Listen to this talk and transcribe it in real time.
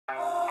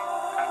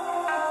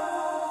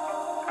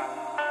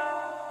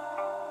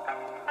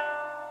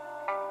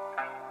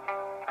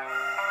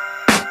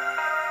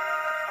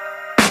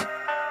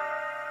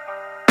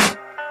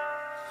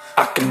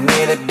can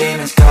hear the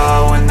demons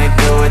call when they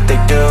do what they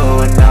do.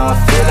 And now I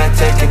feel like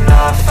taking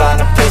off,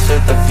 find a place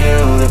with a view.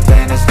 The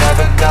pain is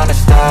never gonna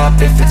stop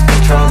if it's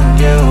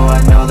controlling you. I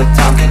know that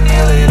time can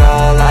heal it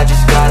all, I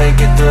just gotta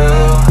get through.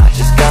 I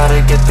just gotta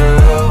get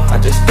through, I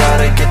just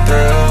gotta get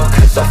through.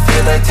 Cause I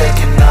feel like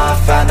taking off,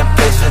 find a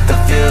place with a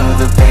view.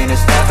 The pain is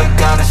never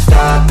gonna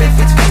stop if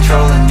it's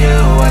controlling you.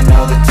 I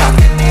know that time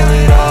can heal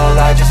it all,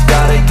 I just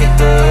gotta get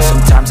through.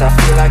 Sometimes I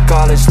feel like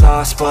all is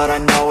lost, but I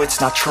know it's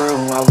not true.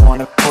 I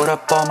wanna put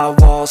up all my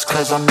walls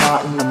cause I'm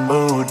not in the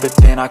mood, but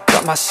then I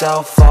cut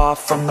myself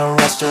off from the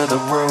rest of the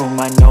room.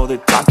 I know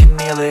that time can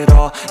heal it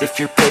all if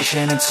you're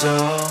patient and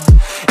soon.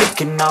 It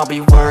can all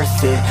be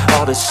worth it,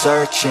 all the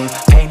searching.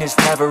 Pain is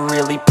never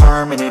really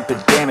permanent,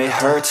 but damn it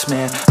hurts,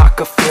 man. I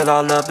could feel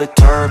all of the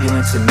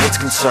turbulence and it's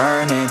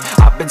concerning.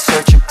 I've been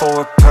searching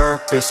for a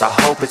purpose, I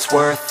hope it's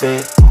worth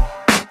it.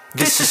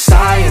 This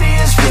society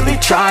is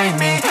really trying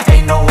me.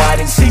 Ain't no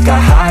hide and seek, I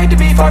hide to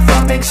be far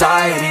from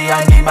anxiety.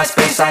 I need my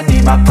space, I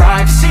need my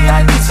privacy,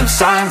 I need some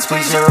silence,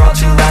 please. You're all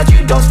too loud,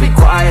 you don't speak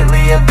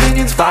quietly.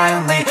 Opinions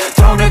violently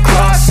thrown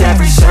across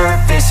every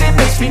surface, it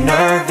makes me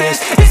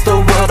nervous. Is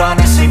the world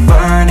honestly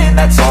burning?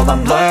 That's all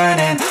I'm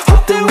learning.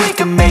 Hope that we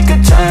can make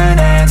a turn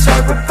and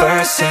start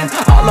reversing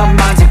all our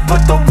minds and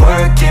put the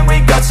work in.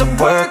 We got some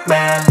work,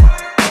 man.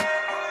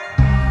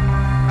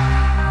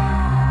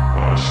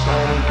 I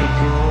started to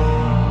grow.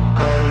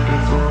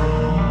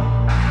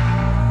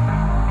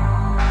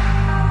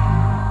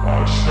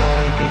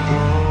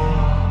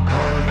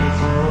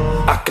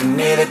 I can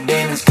hear the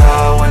demons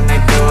call when they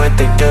do what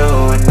they do.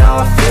 And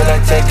now I feel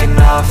like taking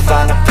off,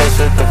 find a place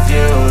with a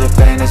view. The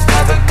pain is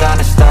never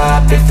gonna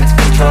stop if it's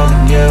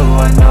controlling you.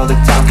 I know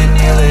that time can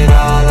heal it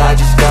all, I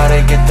just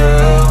gotta get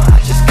through. I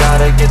just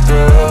gotta get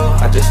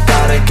through, I just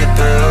gotta get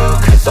through.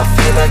 Cause I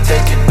feel like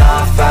taking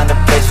off, find a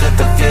place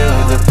with a view.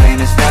 The pain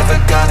is never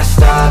gonna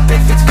stop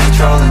if it's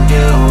controlling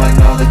you. I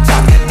know that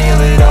time can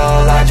heal it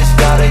all, I just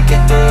gotta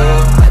get through.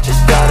 I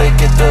just gotta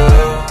get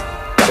through.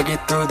 Gotta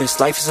get through this,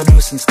 life is a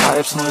nuisance, tie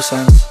up some loose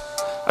ends.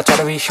 I try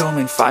to be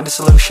human, find a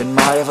solution,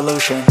 my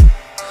evolution.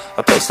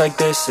 A place like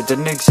this, it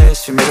didn't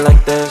exist, we made it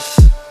like this.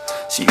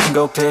 So you can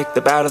go pick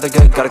the bad or the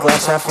good, got a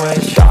glass halfway.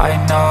 I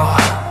know,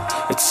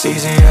 it's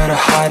easier to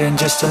hide than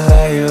just to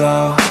lay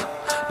low.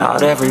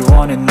 Not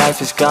everyone in life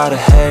has got a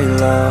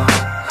halo.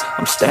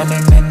 I'm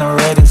standing in the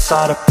red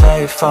inside a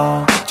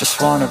payphone.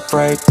 Just wanna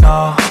break,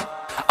 no,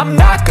 I'm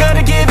not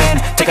gonna give in.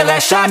 Take a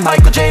last shot,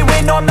 Michael J.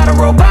 Win. No, I'm not a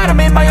robot, I'm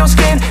in my own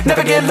skin.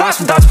 Never get lost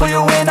when thoughts pull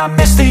you in. I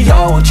miss the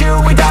old you,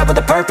 we died with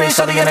a purpose.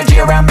 All the energy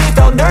around me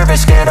felt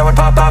nervous, scared I would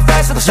pop out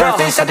fast to the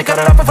surface. Had to cut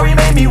it off before you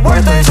made me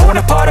worthless. Torn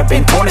apart, I've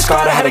been torn and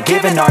scarred. I had a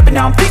given art, but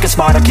now I'm thinking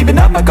smart. I'm keeping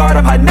up my guard,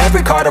 I'm hiding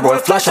every card. A royal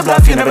flush of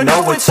love, you never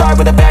know what's hard.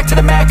 With a back to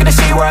the mat, gonna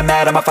see where I'm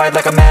at. I'ma fight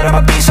like I'm mad,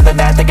 I'ma be something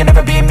that they can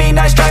never be me.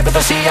 Nice try, but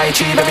they'll see I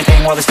achieve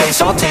everything while they stay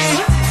salty.